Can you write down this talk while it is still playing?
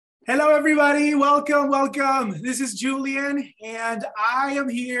Hello, everybody. Welcome, welcome. This is Julian, and I am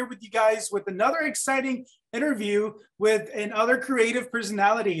here with you guys with another exciting interview with another creative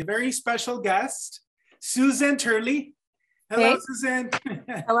personality, a very special guest, Susan Turley. Hello, Hey. Susan.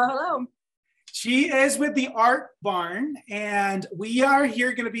 Hello, hello. She is with the Art Barn, and we are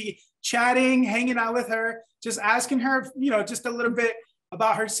here going to be chatting, hanging out with her, just asking her, just a little bit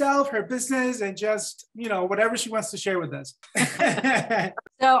about herself, her business, and just, whatever she wants to share with us.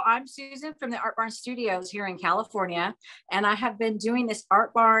 So I'm Susan from the Art Barn Studios here in California, and I have been doing this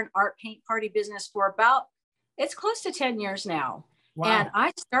Art Barn art paint party business for it's close to 10 years now. Wow. And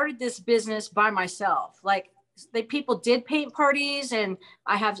I started this business by myself. People did paint parties, and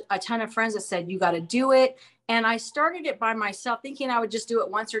I have a ton of friends that said, you got to do it. And I started it by myself thinking I would just do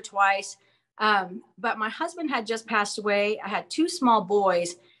it once or twice. But my husband had just passed away. I had two small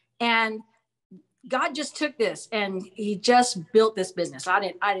boys, and God just took this and he just built this business. I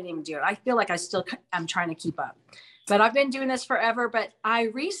didn't even do it. I feel like I'm trying to keep up, but I've been doing this forever. But I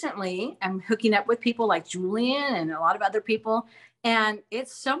recently am hooking up with people like Julian and a lot of other people. And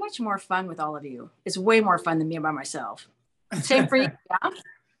it's so much more fun with all of you. It's way more fun than me by myself. Same for you.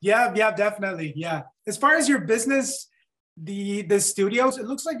 Yeah, definitely. Yeah. As far as your business, the studios, it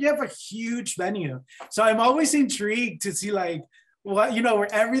looks like you have a huge venue. So I'm always intrigued to see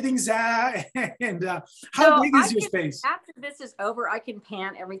where everything's at and how big is your space? After this is over, I can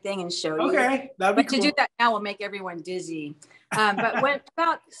pan everything and show you. Okay, that'd be but cool. To do that now will make everyone dizzy. But when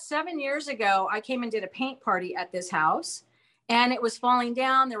about 7 years ago, I came and did a paint party at this house, and it was falling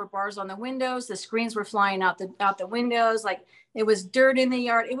down. There were bars on the windows. The screens were flying out the windows. Like it was dirt in the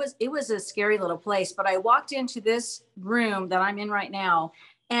yard. It was a scary little place. But I walked into this room that I'm in right now,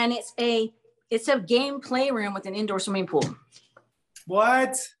 and it's a game playroom with an indoor swimming pool.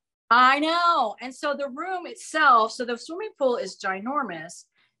 What? I know. And so the room itself, so the swimming pool is ginormous.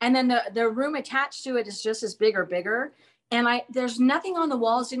 And then the room attached to it is just as big or bigger. And there's nothing on the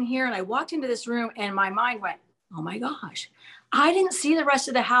walls in here. And I walked into this room and my mind went, oh my gosh, I didn't see the rest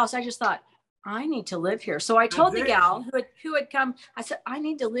of the house. I just thought, I need to live here. So I told the gal who had come, I said, I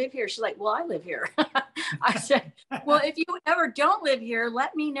need to live here. She's like, well, I live here. I said, well, if you ever don't live here,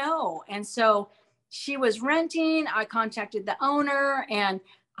 let me know. And so she was renting. I contacted the owner, and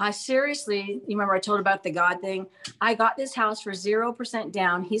I seriously, you remember I told about the God thing? I got this house for 0%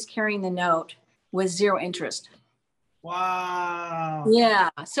 down. He's carrying the note with 0 interest. Wow. Yeah.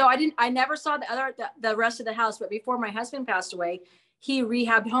 So I never saw the rest of the house, but before my husband passed away, he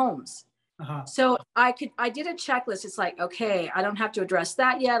rehabbed homes. Uh-huh. So I did a checklist. It's like, okay, I don't have to address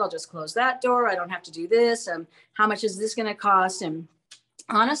that yet. I'll just close that door. I don't have to do this. How much is this going to cost? And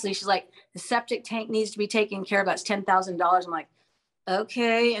honestly, she's like, the septic tank needs to be taken care of. That's $10,000. I'm like,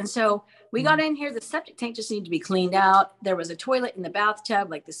 okay. And so we got in here. The septic tank just needed to be cleaned out. There was a toilet in the bathtub.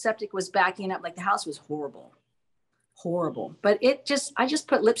 Like the septic was backing up. Like the house was horrible. But I just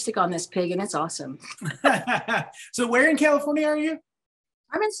put lipstick on this pig and it's awesome. So where in California are you?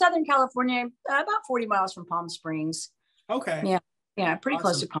 I'm in Southern California, about 40 miles from Palm Springs. Okay. Yeah. Pretty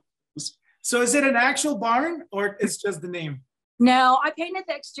close to Palm Springs. So is it an actual barn or it's just the name? No, I painted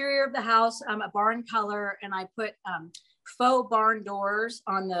the exterior of the house a barn color, and I put faux barn doors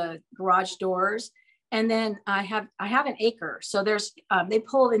on the garage doors. And then I have an acre. So there's they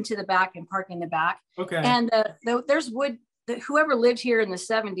pull into the back and park in the back. Okay. And there's wood. Whoever lived here in the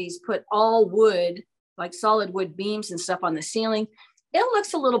 70s put all wood, like solid wood beams and stuff on the ceiling. It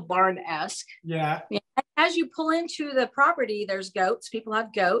looks a little barn-esque. Yeah. As you pull into the property, there's goats. People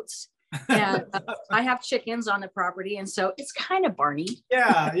have goats. And I have chickens on the property, and so it's kind of barny.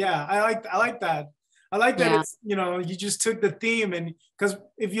 Yeah. I like that. I like that. Yeah. It's, you just took the theme, and because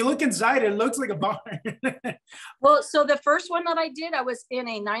if you look inside, it looks like a barn. Well, so the first one that I did, I was in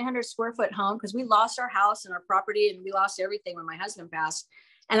a 900 square foot home because we lost our house and our property, and we lost everything when my husband passed.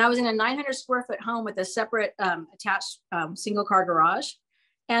 And I was in a 900 square foot home with a separate attached single car garage.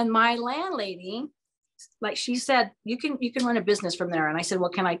 And my landlady, like she said, you can run a business from there. And I said, well,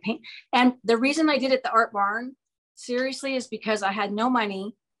 can I paint? And the reason I did it at the Art Barn, seriously, is because I had no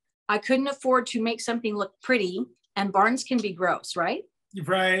money. I couldn't afford to make something look pretty, and barns can be gross, right?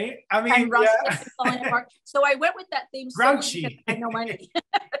 Right. I mean, yeah. So I went with that theme. Grouchy. I had no money.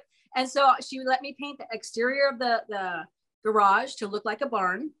 And so she let me paint the exterior of the garage to look like a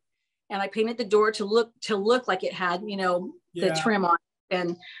barn. And I painted the door to look like it had, the trim on.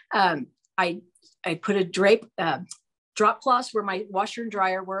 And I put a drop cloths where my washer and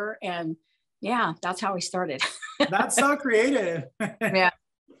dryer were. And yeah, that's how we started. That's so creative. Yeah.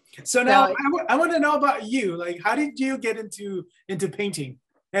 So now I want to know about you. Like, how did you get into painting,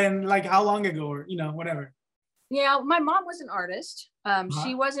 and like how long ago, or whatever? Yeah, my mom was an artist.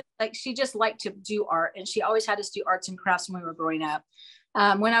 She wasn't like, she just liked to do art, and she always had us do arts and crafts when we were growing up.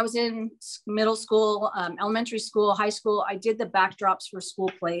 When I was in middle school, elementary school, high school, I did the backdrops for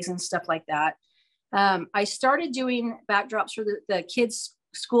school plays and stuff like that. I started doing backdrops for the kids'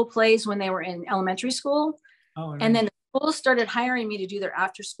 school plays when they were in elementary school. Oh, nice. And then the school started hiring me to do their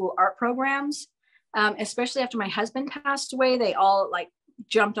after school art programs. Especially after my husband passed away, they all like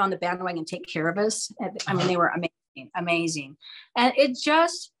jumped on the bandwagon and take care of us. I mean, they were amazing. And it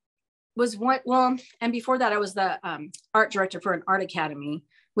just was well, and before that I was the art director for an art academy,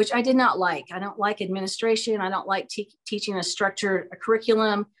 which I did not like. I don't like administration. I don't like teaching a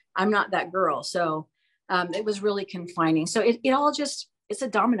curriculum. I'm not that girl. So it was really confining. So it all just, it's a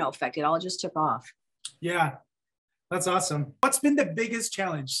domino effect. It all just took off. Yeah, that's awesome. What's been the biggest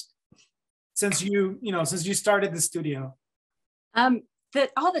challenge since you started the studio?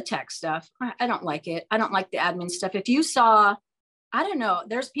 All the tech stuff. I don't like it. I don't like the admin stuff. If you saw, I don't know,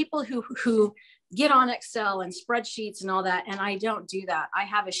 there's people who get on Excel and spreadsheets and all that, and I don't do that. I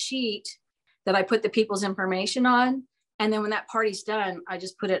have a sheet that I put the people's information on, and then when that party's done, I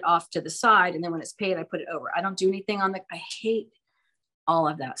just put it off to the side, and then when it's paid, I put it over. I don't do anything on I hate all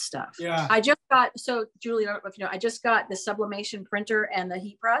of that stuff. Yeah. I just got, so Julie, I don't know if you know, I just got the sublimation printer and the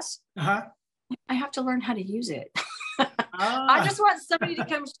heat press. Uh-huh. I have to learn how to use it. I just want somebody to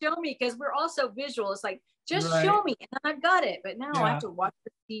come show me, because we're all so visual. It's like, just show me, and then I've got it. But now I have to watch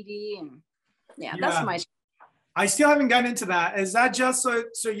the CD, and that's my. I still haven't gotten into that. Is that just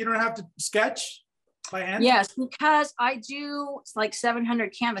so you don't have to sketch by hand? Yes, because I do like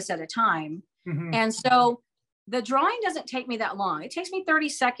 700 canvas at a time, and so the drawing doesn't take me that long. It takes me 30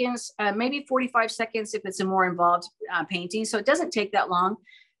 seconds, maybe 45 seconds if it's a more involved painting. So it doesn't take that long.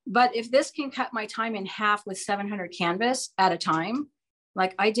 But if this can cut my time in half with 700 canvas at a time,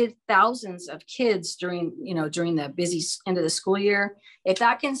 like I did thousands of kids during the busy end of the school year, if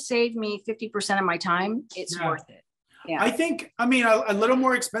that can save me 50% of my time, it's worth it. Yeah. I think, I mean, a little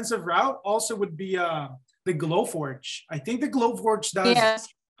more expensive route also would be the Glowforge. I think the Glowforge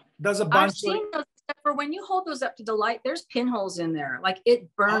does a bunch. I've seen those, for when you hold those up to the light, there's pinholes in there. Like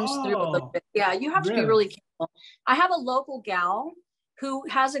it burns through a little bit. Yeah, you have to be really careful. I have a local gal who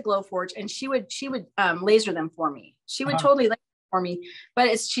has a Glowforge, and she would laser them for me. She would totally laser for me,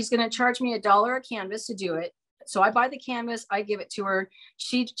 but she's going to charge me $1 a canvas to do it. So I buy the canvas, I give it to her.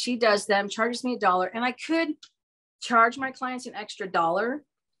 She does them, charges me $1, and I could charge my clients an extra $1,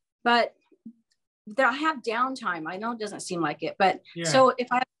 but I have downtime. I know it doesn't seem like it, but so if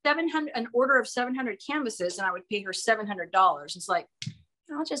I have an order of 700 canvases, and I would pay her $700, it's like,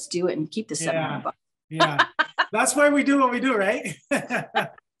 I'll just do it and keep the $700. Yeah. That's why we do what we do, right?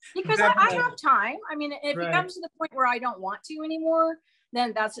 Because I have time. I mean, if it comes to the point where I don't want to anymore,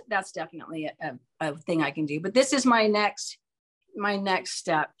 then that's definitely a thing I can do. But this is my next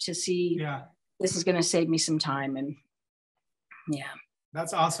step to see. This is going to save me some time, and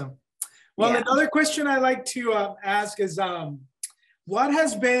that's awesome. Well, another question I like to ask is, what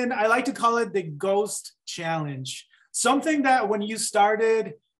has been, I like to call it the ghost challenge, something that when you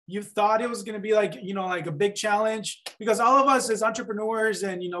started, you thought it was going to be like, like a big challenge, because all of us as entrepreneurs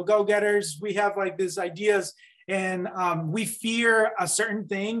and, go-getters, we have like these ideas, and we fear a certain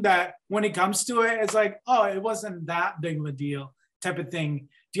thing that when it comes to it, it's like, oh, it wasn't that big of a deal type of thing.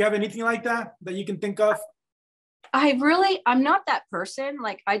 Do you have anything like that you can think of? I'm not that person.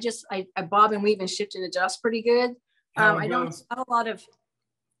 Like I bob and weave and shift and adjust pretty good. I don't have a lot of,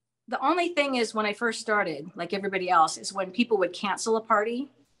 the only thing is when I first started, like everybody else, is when people would cancel a party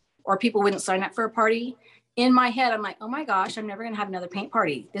or people wouldn't sign up for a party. In my head, I'm like, oh my gosh, I'm never going to have another paint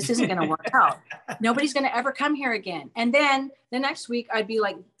party. This isn't going to work out. Nobody's going to ever come here again. And then the next week I'd be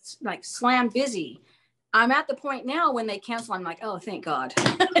like slam busy. I'm at the point now when they cancel, I'm like, oh, thank God.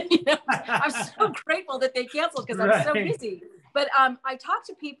 I'm so grateful that they canceled, because I'm so busy. But I talk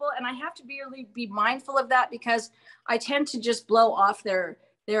to people, and I have to really be mindful of that, because I tend to just blow off their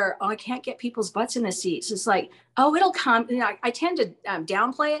I can't get people's butts in the seats. It's like, oh, it'll come. I tend to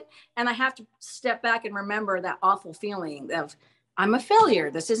downplay it, and I have to step back and remember that awful feeling of, I'm a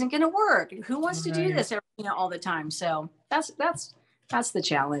failure. This isn't going to work. Who wants to do this all the time? So that's the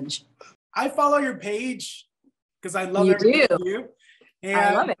challenge. I follow your page because I love everything you do. And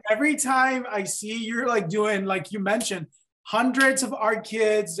I love it. Every time I see you're like doing, like you mentioned, hundreds of art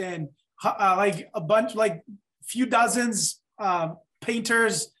kids and like a bunch, like few dozens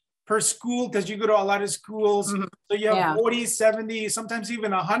painters per school, because you go to a lot of schools. Mm-hmm. So you have 40, 70, sometimes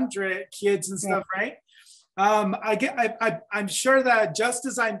even 100 kids and stuff, right? I'm sure that just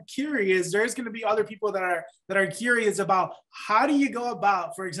as I'm curious, there's going to be other people that are curious about how do you go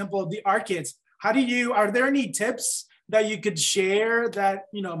about, for example, the art kids. Are there any tips that you could share that,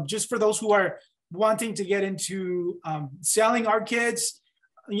 you know, just for those who are wanting to get into selling art kits,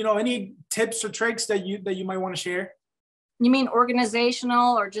 you know, any tips or tricks that you might want to share? You mean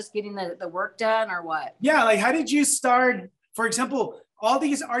organizational or just getting the work done or what? Yeah, like how did you start? For example, all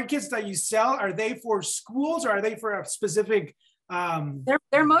these art kits that you sell, are they for schools or are they for a specific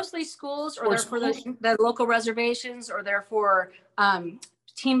they're mostly schools, or they're for the local reservations, or they're for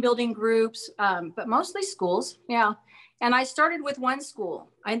team building groups, but mostly schools. Yeah. And I started with one school.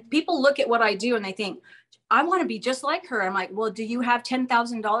 People look at what I do and they think, I want to be just like her. I'm like, well, do you have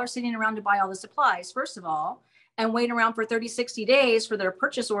 $10,000 sitting around to buy all the supplies, first of all, and wait around for 30, 60 days for their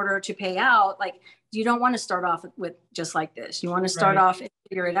purchase order to pay out? Like, you don't want to start off with just like this. You want to start off and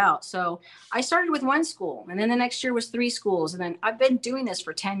figure it out. So I started with one school, and then the next year was 3 schools. And then I've been doing this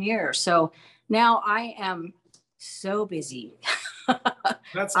for 10 years. So now I am so busy.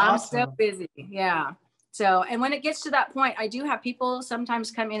 That's I'm awesome. so busy. Yeah. So, and when it gets to that point, I do have people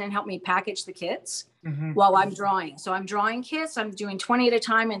sometimes come in and help me package the kits while I'm drawing. So I'm drawing kits, I'm doing 20 at a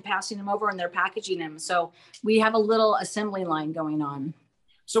time and passing them over, and they're packaging them. So we have a little assembly line going on.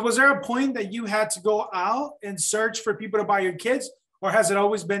 So was there a point that you had to go out and search for people to buy your kits, or has it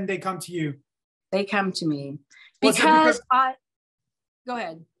always been they come to you? They come to me because go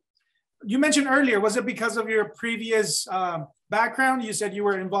ahead. You mentioned earlier, was it because of your previous background? You said you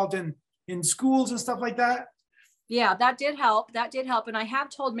were involved in schools and stuff like that. Yeah, that did help. That did help. And I have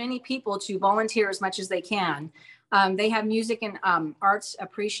told many people to volunteer as much as they can. They have music and arts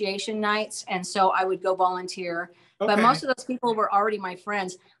appreciation nights. And so I would go volunteer. Okay. But most of those people were already my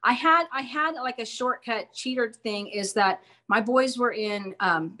friends. I had like a shortcut cheater thing, is that my boys were in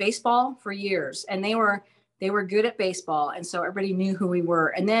baseball for years, and they were good at baseball. And so everybody knew who we were.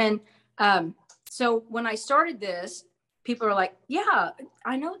 And then, so when I started this, people are like, yeah,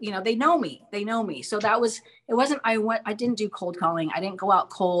 I know, you know, they know me. So I didn't do cold calling. I didn't go out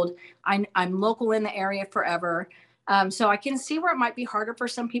cold. I'm local in the area forever. So I can see where it might be harder for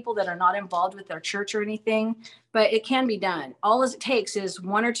some people that are not involved with their church or anything, but it can be done. All it takes is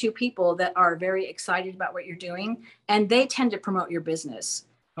 1 or 2 people that are very excited about what you're doing, and they tend to promote your business.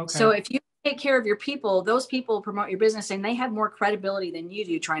 Okay. So if you take care of your people, those people promote your business, and they have more credibility than you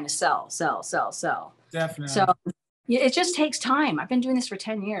do trying to sell. Definitely. So it just takes time. I've been doing this for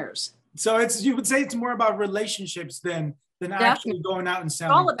 10 years. So you would say it's more about relationships than actually going out and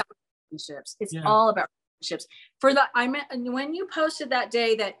selling. It's all about relationships. It's all about relationships. When you posted that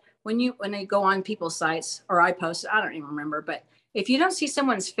day, that when they go on people's sites, or I posted, I don't even remember, but if you don't see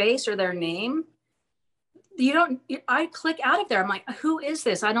someone's face or their name, I click out of there. I'm like, who is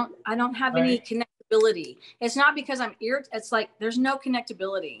this? I don't have any connectability. It's not because I'm it's like, there's no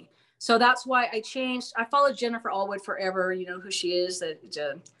connectability. So that's why I changed. I followed Jennifer Allwood forever. You know who she is.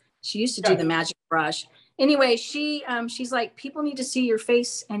 She used to do the magic brush. Anyway, she's like, people need to see your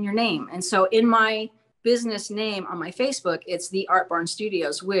face and your name. And so in my business name on my Facebook, it's the Art Barn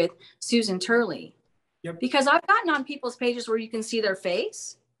Studios with Susan Turley. Yep. Because I've gotten on people's pages where you can see their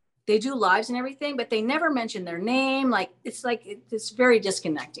face. They do lives and everything, but they never mention their name. It's very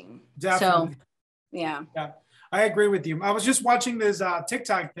disconnecting. Definitely. So, yeah. I agree with you. I was just watching this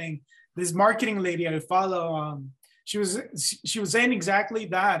TikTok thing. This marketing lady I follow, she was saying exactly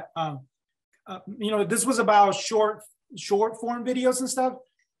that. You know, this was about short form videos and stuff,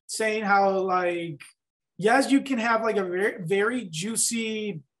 saying how, like, yes, you can have like a very, very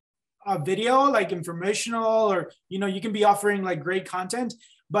juicy video, like informational, or, you know, you can be offering like great content,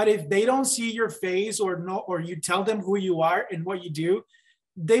 but if they don't see your face or you tell them who you are and what you do,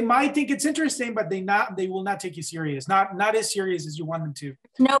 they might think it's interesting, but they will not take you serious. Not as serious as you want them to.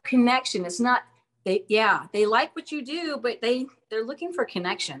 No connection. It's not, they like what you do, but they're looking for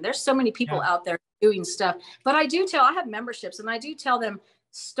connection. There's so many people out there doing stuff, but I have memberships, and I do tell them,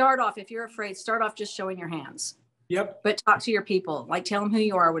 start off, if you're afraid, start off just showing your hands. Yep. But talk to your people, like tell them who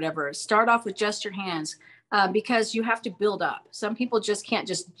you are, or whatever. Start off with just your hands, because you have to build up. Some people just can't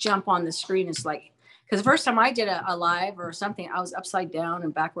just jump on the screen. It's like, because the first time I did a live or something, I was upside down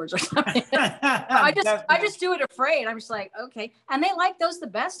and backwards or something. I just do it afraid. I'm just like, okay. And they like those the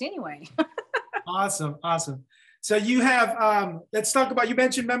best anyway. Awesome. So you have, let's talk about, you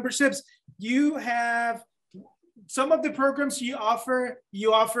mentioned memberships. You have some of the programs you offer,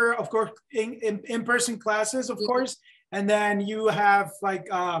 of course, in-person classes, of course. And then you have like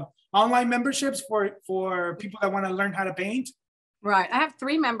online memberships for people that want to learn how to paint. Right. I have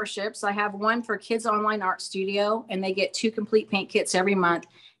 3 memberships. I have one for Kids Online Art Studio, and they get 2 complete paint kits every month,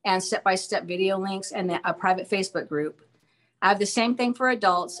 and step-by-step video links, and a private Facebook group. I have the same thing for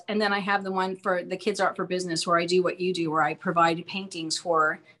adults. And then I have the one for the Kids Art for Business, where I do what you do, where I provide paintings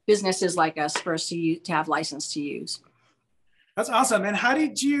for businesses like us to have license to use. That's awesome. And how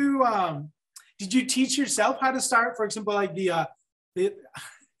did you teach yourself how to start? For example, like the did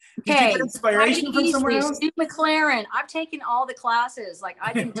you Okay, get inspiration from somewhere else? Stu McLaren. I've taken all the classes. Like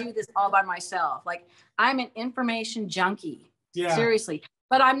I can do this all by myself. Like I'm an information junkie. Yeah. Seriously.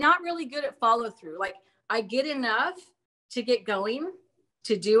 But I'm not really good at follow through. Like I get enough to get going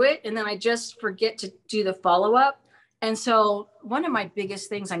to do it. And then I just forget to do the follow up. And so one of my biggest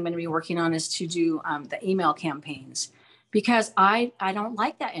things I'm going to be working on is to do the email campaigns, because I don't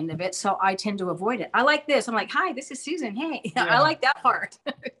like that end of it. So I tend to avoid it. I like this. I'm like, hi, this is Susan. Hey, yeah. I like that part.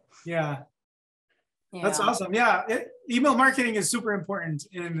 Yeah. Yeah. That's awesome. Yeah. Email marketing is super important.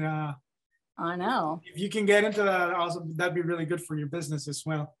 And I know. if you can get into that, also, that'd be really good for your business as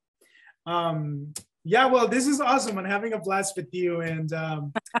well. Yeah, well, this is awesome. I'm having a blast with you. And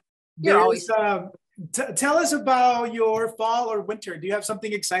You're always tell us about your fall or winter. Do you have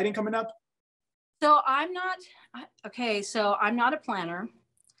something exciting coming up? So I'm not a planner.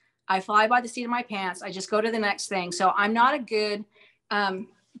 I fly by the seat of my pants. I just go to the next thing. So I'm not a good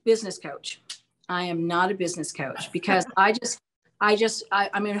business coach. I am not a business coach because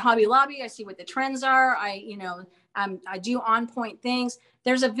I'm in Hobby Lobby. I see what the trends are. I do on point things.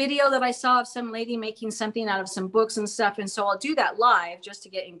 There's a video that I saw of some lady making something out of some books and stuff. And so I'll do that live just to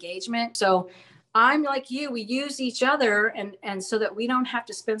get engagement. So I'm like you, we use each other and so that we don't have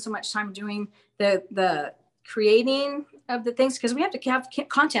to spend so much time doing the creating of the things, because we have to have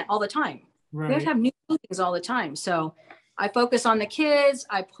content all the time. Right. We have to have new things all the time. So I focus on the kids.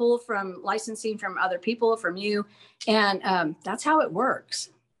 I pull from licensing from other people, from you. And that's how it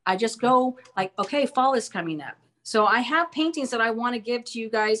works. I just go like, okay, fall is coming up. So I have paintings that I want to give to you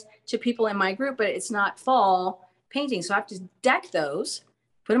guys, to people in my group, but it's not fall paintings. So I have to deck those,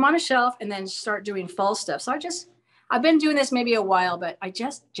 put them on a shelf, and then start doing fall stuff. So I've been doing this maybe a while, but I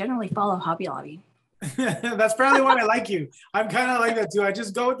just generally follow Hobby Lobby. That's probably why I like you. I'm kind of like that too. I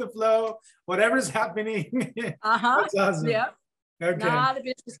just go with the flow, whatever's happening. That's awesome. Yeah. Okay. Not a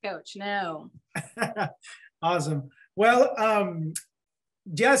business coach. No. Awesome. Well,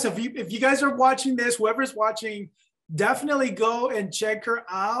 yeah, so if you guys are watching this, whoever's watching, definitely go and check her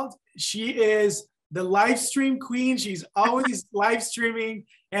out. She is the live stream queen. She's always live streaming,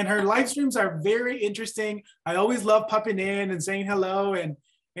 and her live streams are very interesting. I always love popping in and saying hello.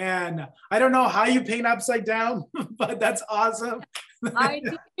 And I don't know how you paint upside down, but that's awesome. I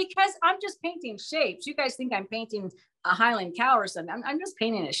do, because I'm just painting shapes. You guys think I'm painting a Highland cow or something. I'm just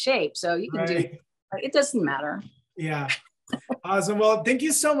painting a shape. So you can do, it doesn't matter. Yeah. Awesome. Well, thank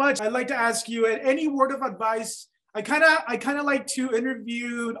you so much. I'd like to ask you any word of advice. I kind of like to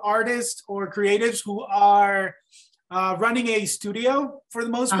interview artists or creatives who are running a studio for the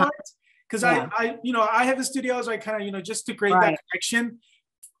most part, because I have a studio, so I kind of, just to create that connection.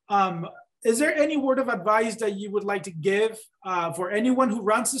 Is there any word of advice that you would like to give for anyone who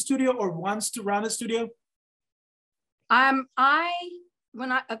runs a studio or wants to run a studio?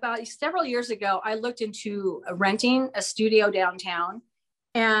 About several years ago, I looked into renting a studio downtown,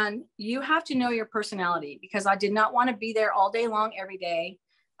 and you have to know your personality, because I did not want to be there all day long every day.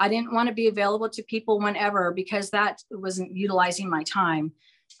 I didn't want to be available to people whenever, because that wasn't utilizing my time.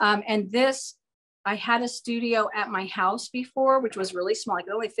 I had a studio at my house before, which was really small. I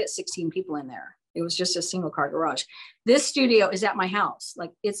could only fit 16 people in there. It was just a single car garage. This studio is at my house.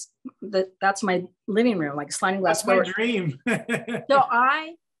 Like that's my living room, like a sliding glass door. That's my dream. So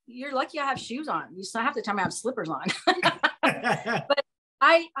you're lucky I have shoes on. You still have the time I have slippers on. But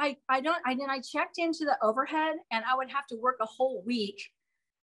I checked into the overhead, and I would have to work a whole week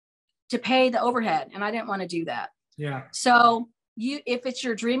to pay the overhead. And I didn't want to do that. Yeah. So if it's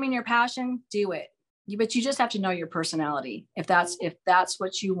your dream and your passion, do it. But you just have to know your personality. If that's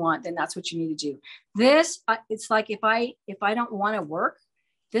what you want, then that's what you need to do. It's like if I don't want to work,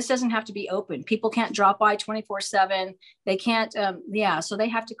 this doesn't have to be open. People can't drop by 24/7. They can't. So they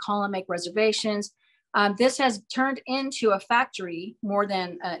have to call and make reservations. This has turned into a factory more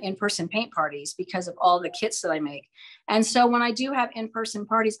than in-person paint parties, because of all the kits that I make. And so when I do have in-person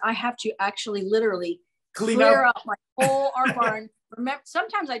parties, I have to actually literally clear out my whole art barn. Remember,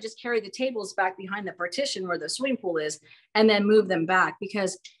 sometimes I just carry the tables back behind the partition where the swimming pool is, and then move them back,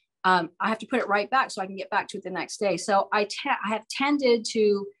 because I have to put it right back so I can get back to it the next day. So I have tended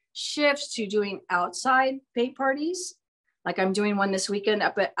to shift to doing outside paint parties. Like I'm doing one this weekend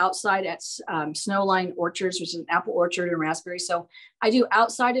outside at Snowline Orchards, which is an apple orchard and raspberry. So I do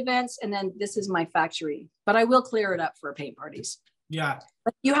outside events, and then this is my factory, but I will clear it up for paint parties. Yeah.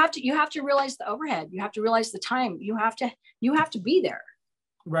 But you have to realize the overhead. You have to realize the time. You have to be there.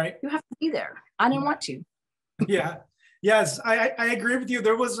 Right. You have to be there. I didn't want to. Yeah. Yes, I agree with you.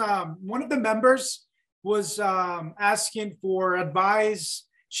 There was one of the members was asking for advice.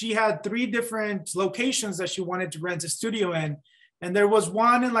 She had 3 different locations that she wanted to rent a studio in, and there was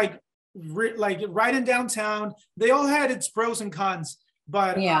one in like right in downtown. They all had its pros and cons,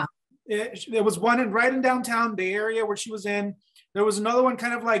 but Yeah. There was one right in downtown, the area where she was in. There was another one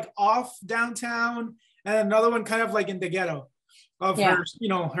kind of like off downtown, and another one kind of like in the ghetto of her, you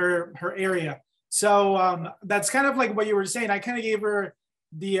know, her area. So that's kind of like what you were saying. I kind of gave her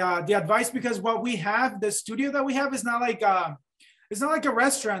the advice, because what we have, the studio that we have, is not like it's not like a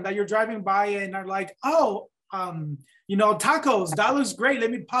restaurant that you're driving by and are like, oh, you know, tacos, that looks great,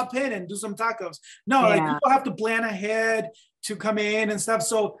 let me pop in and do some tacos. No, like people have to plan ahead to come in and stuff.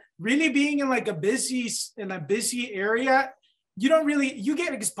 So really being in like a busy area, you don't really, you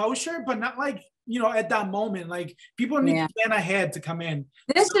get exposure, but not like, you know, at that moment. Like people need to plan ahead to come in.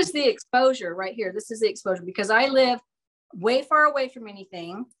 This is the exposure right here. This is the exposure, because I live way far away from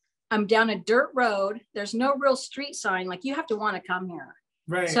anything. I'm down a dirt road. There's no real street sign. Like you have to want to come here.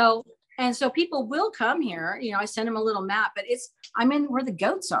 Right. So people will come here. You know, I send them a little map, but I'm in where the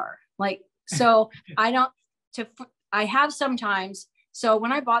goats are. Like, so I have sometimes. So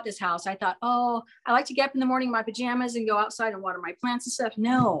when I bought this house, I thought, oh, I like to get up in the morning in my pajamas and go outside and water my plants and stuff.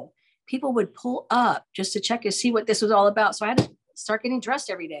 No, people would pull up just to check to see what this was all about. So I had to start getting dressed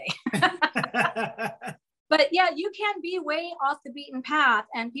every day. But yeah, you can be way off the beaten path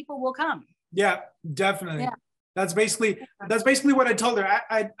and people will come. Yeah, definitely. Yeah. That's basically what I told her.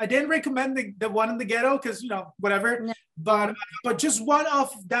 I didn't recommend the one in the ghetto because, you know, whatever, no. but just one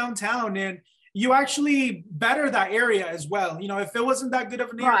off downtown, and you actually better that area as well. You know, if it wasn't that good of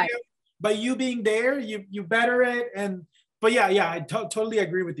an area, but you being there, you better it. But yeah, I totally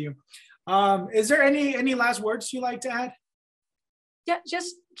agree with you. Is there any last words you like to add? Yeah,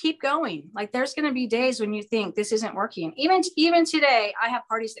 just keep going. Like there's going to be days when you think this isn't working. Even today, I have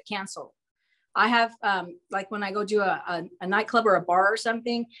parties that cancel. I have like when I go do a nightclub or a bar or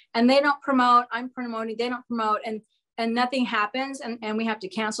something, and they don't promote, I'm promoting, they don't promote, and nothing happens, and we have to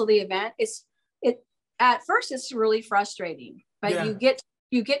cancel the event. At first it's really frustrating, but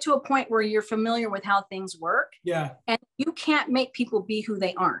you get to a point where you're familiar with how things work. Yeah. And you can't make people be who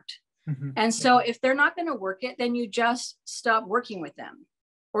they aren't. Mm-hmm. And so if they're not going to work it, then you just stop working with them,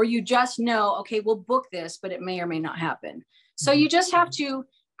 or you just know, okay, we'll book this, but it may or may not happen. So you just have to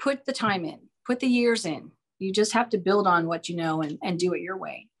put the time in, put the years in. You just have to build on what you know and do it your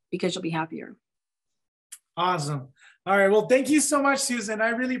way, because you'll be happier. Awesome. All right. Well, thank you so much, Susan. I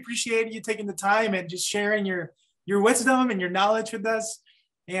really appreciate you taking the time and just sharing your wisdom and your knowledge with us.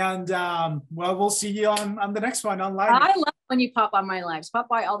 And well, we'll see you on the next one online. I love when you pop on my lives. Pop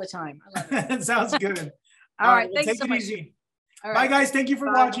by all the time. I love it. Sounds good. All right. Well, thanks so much. Easy. Bye, guys. Thank you for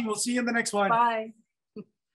watching. We'll see you in the next one. Bye.